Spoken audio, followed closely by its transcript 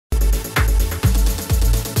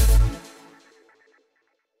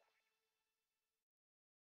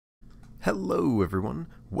Hello everyone,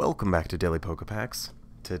 welcome back to DailyPokePacks.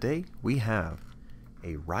 Today we have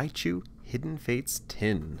a Raichu Hidden Fates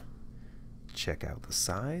tin. Check out the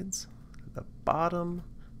sides, the bottom,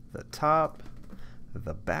 the top,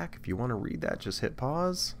 the back. If you want to read that, just hit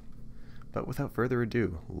pause. But without further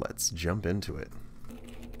ado, let's jump into it.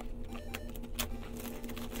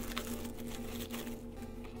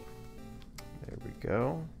 There we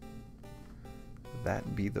go.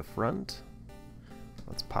 That be the front.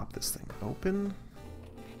 Let's pop this thing open.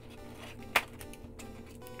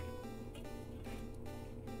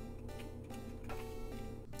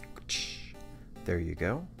 There you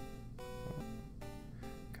go.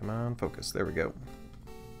 Come on, focus. There we go.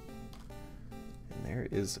 And there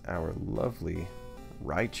is our lovely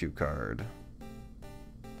Raichu card.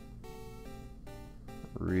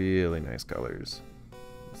 Really nice colors.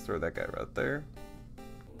 Let's throw that guy right there.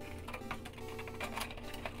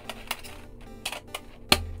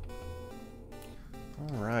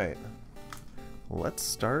 Alright, let's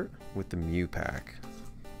start with the Mew pack.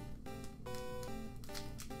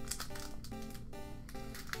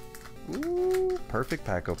 Ooh, perfect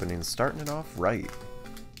pack opening, starting it off right.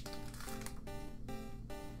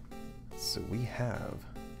 So we have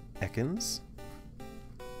Ekans,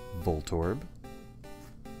 Voltorb,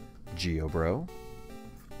 Geobro,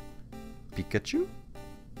 Pikachu,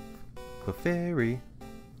 Clefairy,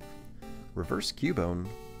 Reverse Cubone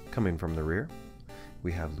coming from the rear.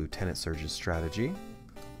 We have Lieutenant Surge's Strategy,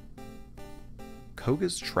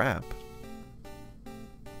 Koga's Trap,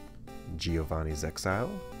 Giovanni's Exile,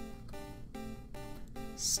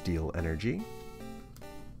 Steel Energy,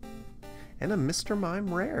 and a Mr.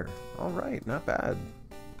 Mime Rare. Alright, not bad.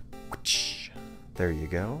 There you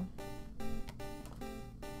go.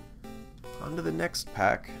 On to the next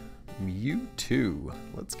pack, Mewtwo.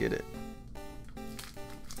 Let's get it.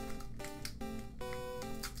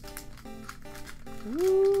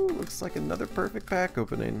 Ooh, looks like another perfect pack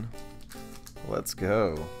opening. Let's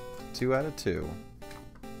go. 2 out of 2.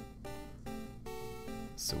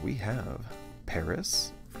 So we have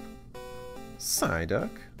Paris,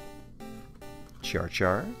 Psyduck,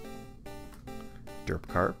 Char-Char,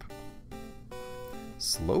 Derpcarp,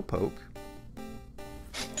 Slowpoke.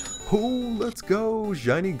 Oh, let's go!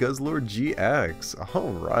 Shiny Guzzlord GX.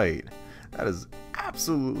 Alright. That is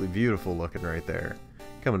absolutely beautiful looking right there.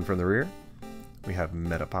 Coming from the rear, we have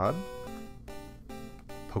Metapod,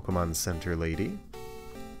 Pokemon Center Lady,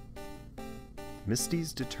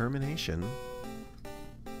 Misty's Determination,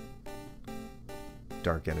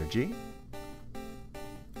 Dark Energy,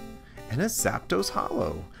 and a Zapdos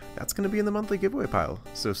Holo. That's going to be in the monthly giveaway pile,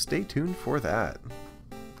 so stay tuned for that.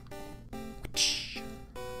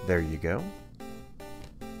 There you go.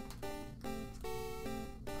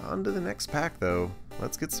 On to the next pack though.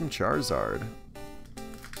 Let's get some Charizard.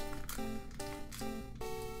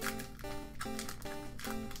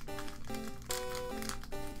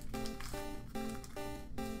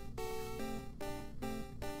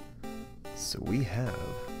 So we have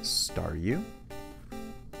Staryu,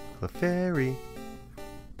 Clefairy,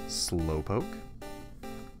 Slowpoke,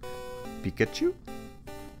 Pikachu,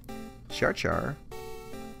 Char-Char.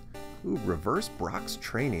 Ooh, Reverse Brock's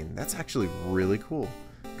Training. That's actually really cool.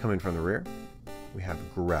 Coming from the rear, we have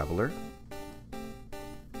Graveler,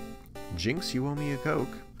 Jinx, You Owe Me a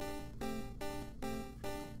Coke,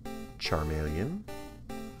 Charmeleon,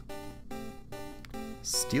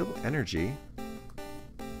 Steel Energy.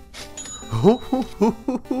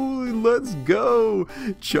 Oh, let's go!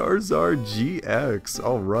 Charizard GX.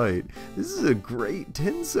 Alright, this is a great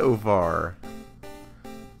tin so far.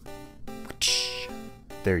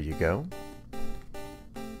 There you go.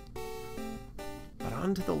 But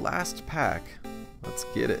on to the last pack. Let's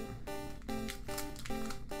get it.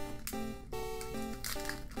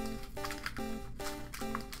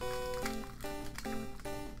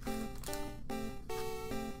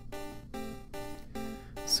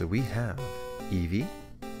 So we have Eevee,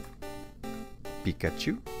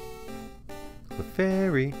 Pikachu,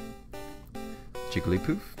 Clefairy,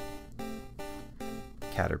 Jigglypuff,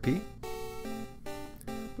 Caterpie,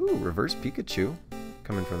 ooh, Reverse Pikachu,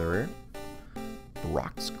 coming from the rear,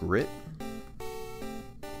 Brock's Grit,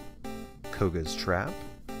 Koga's Trap,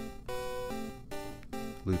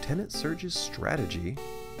 Lieutenant Surge's Strategy,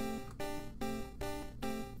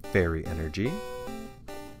 Fairy Energy,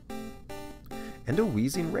 and a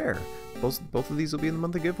Wheezing Rare. Both of these will be in the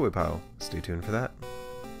monthly giveaway pile. Stay tuned for that.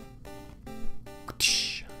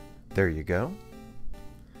 There you go.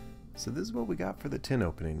 So this is what we got for the tin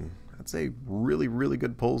opening. I'd say really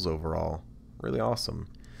good pulls overall. Really awesome.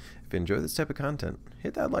 If you enjoy this type of content,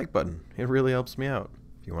 hit that like button. It really helps me out.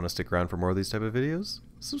 If you want to stick around for more of these type of videos,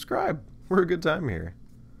 subscribe. We're a good time here.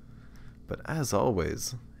 But as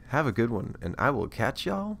always, have a good one, and I will catch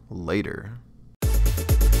y'all later.